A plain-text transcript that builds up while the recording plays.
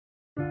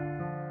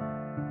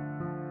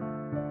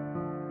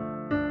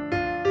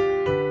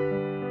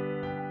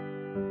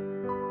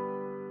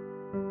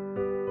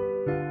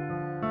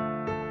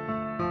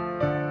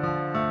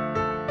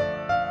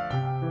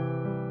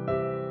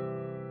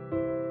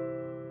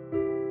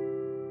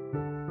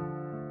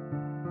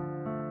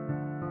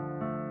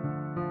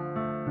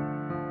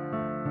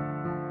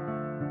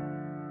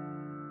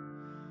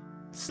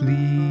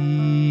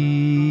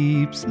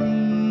Sleep,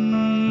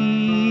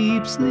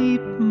 sleep,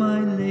 sleep, my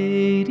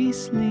lady,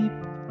 sleep.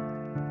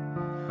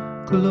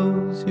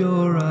 Close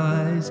your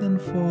eyes and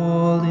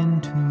fall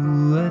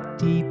into a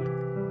deep,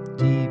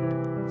 deep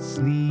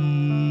sleep.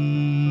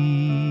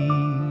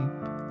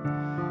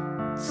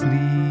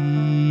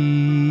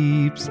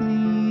 Sleep,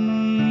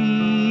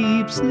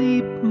 sleep,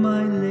 sleep,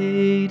 my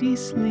lady,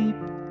 sleep.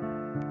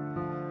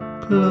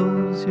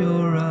 Close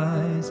your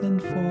eyes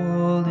and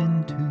fall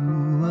into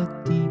a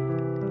deep,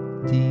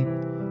 deep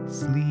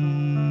sleep.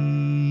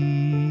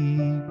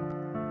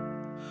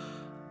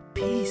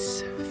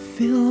 Peace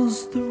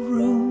fills the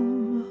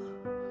room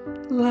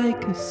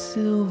like a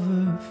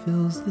silver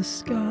fills the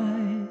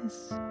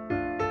skies,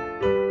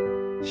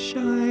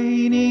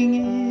 shining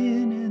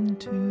in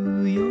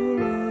into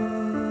your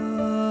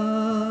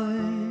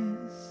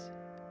eyes.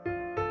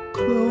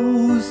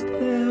 Close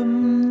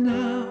them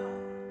now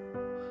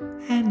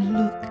and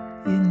look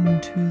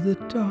into the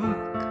dark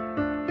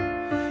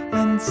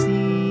and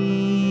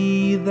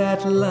see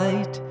that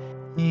light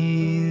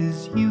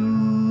is you.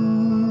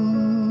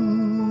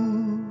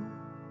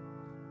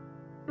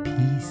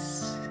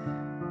 Peace,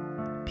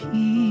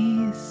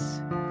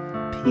 peace,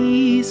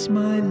 peace,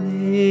 my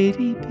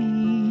lady,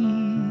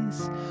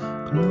 peace.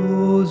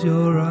 Close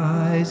your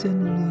eyes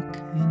and look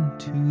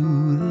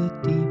into the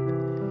deep,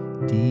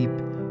 deep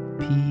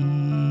peace.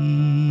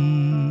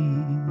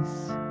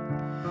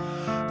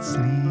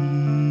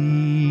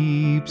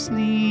 Sleep,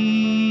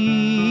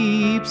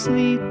 sleep,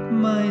 sleep,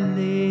 my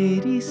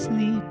lady,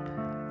 sleep.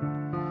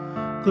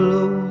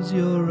 Close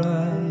your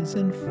eyes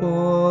and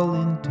fall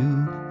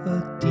into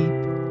a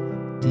deep,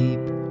 deep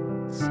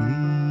sleep.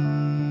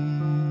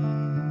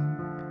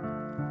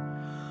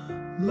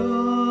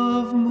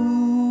 Love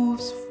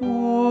moves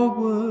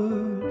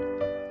forward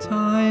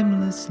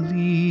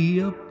timelessly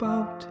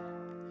about,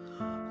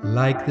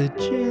 like the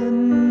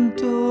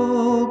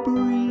gentle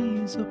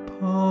breeze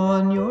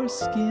upon your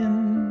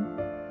skin.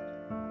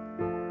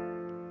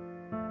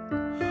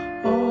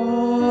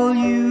 All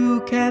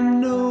you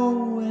can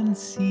know and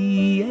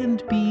see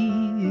and be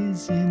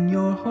is in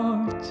your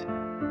heart,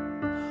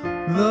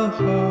 the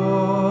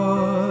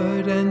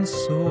heart and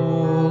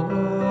soul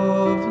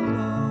of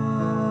love.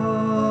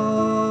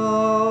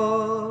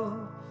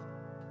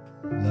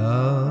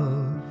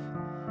 Love,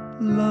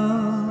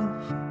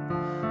 love,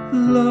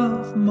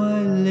 love,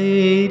 my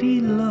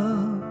lady,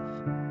 love.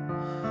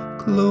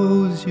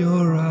 Close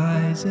your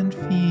eyes and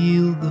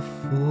feel the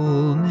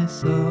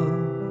fullness of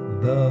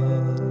the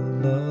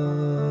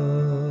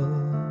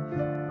love.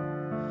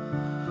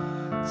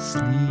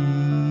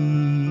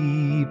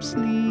 Sleep,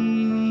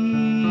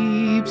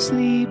 sleep,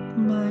 sleep,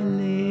 my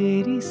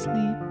lady,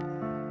 sleep.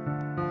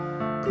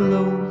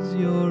 Close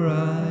your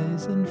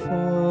eyes and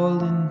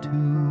fall into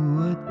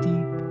a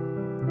deep,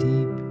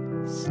 deep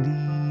sleep.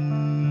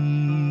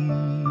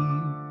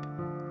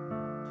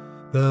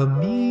 The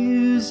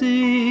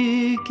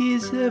music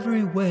is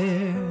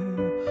everywhere,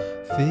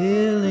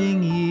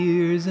 filling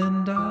ears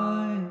and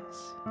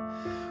eyes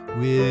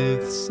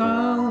with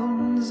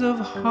sounds of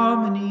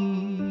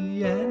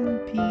harmony and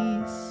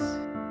peace.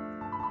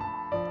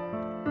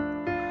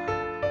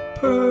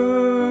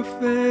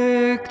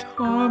 Perfect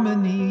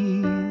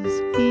harmonies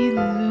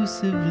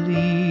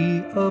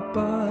elusively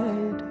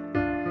abide,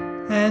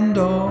 and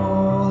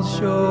all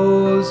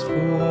shows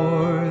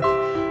forth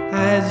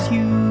as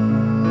you.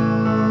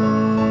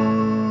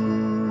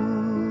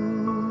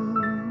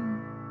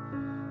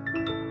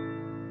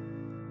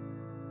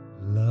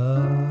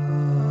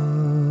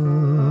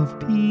 Love,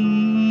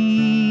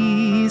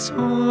 peace,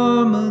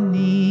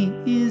 harmony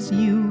is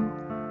you.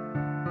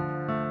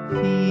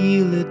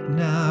 Feel it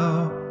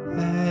now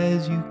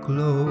as you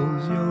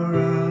close your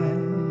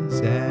eyes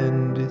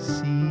and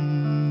see.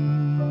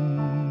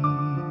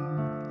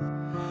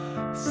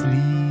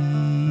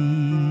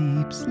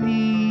 Sleep,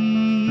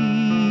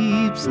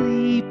 sleep,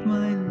 sleep,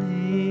 my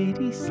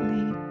lady,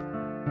 sleep.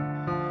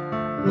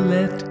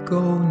 Let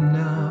go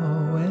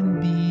now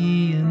and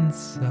be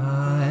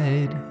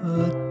inside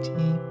a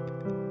deep,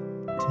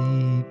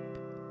 deep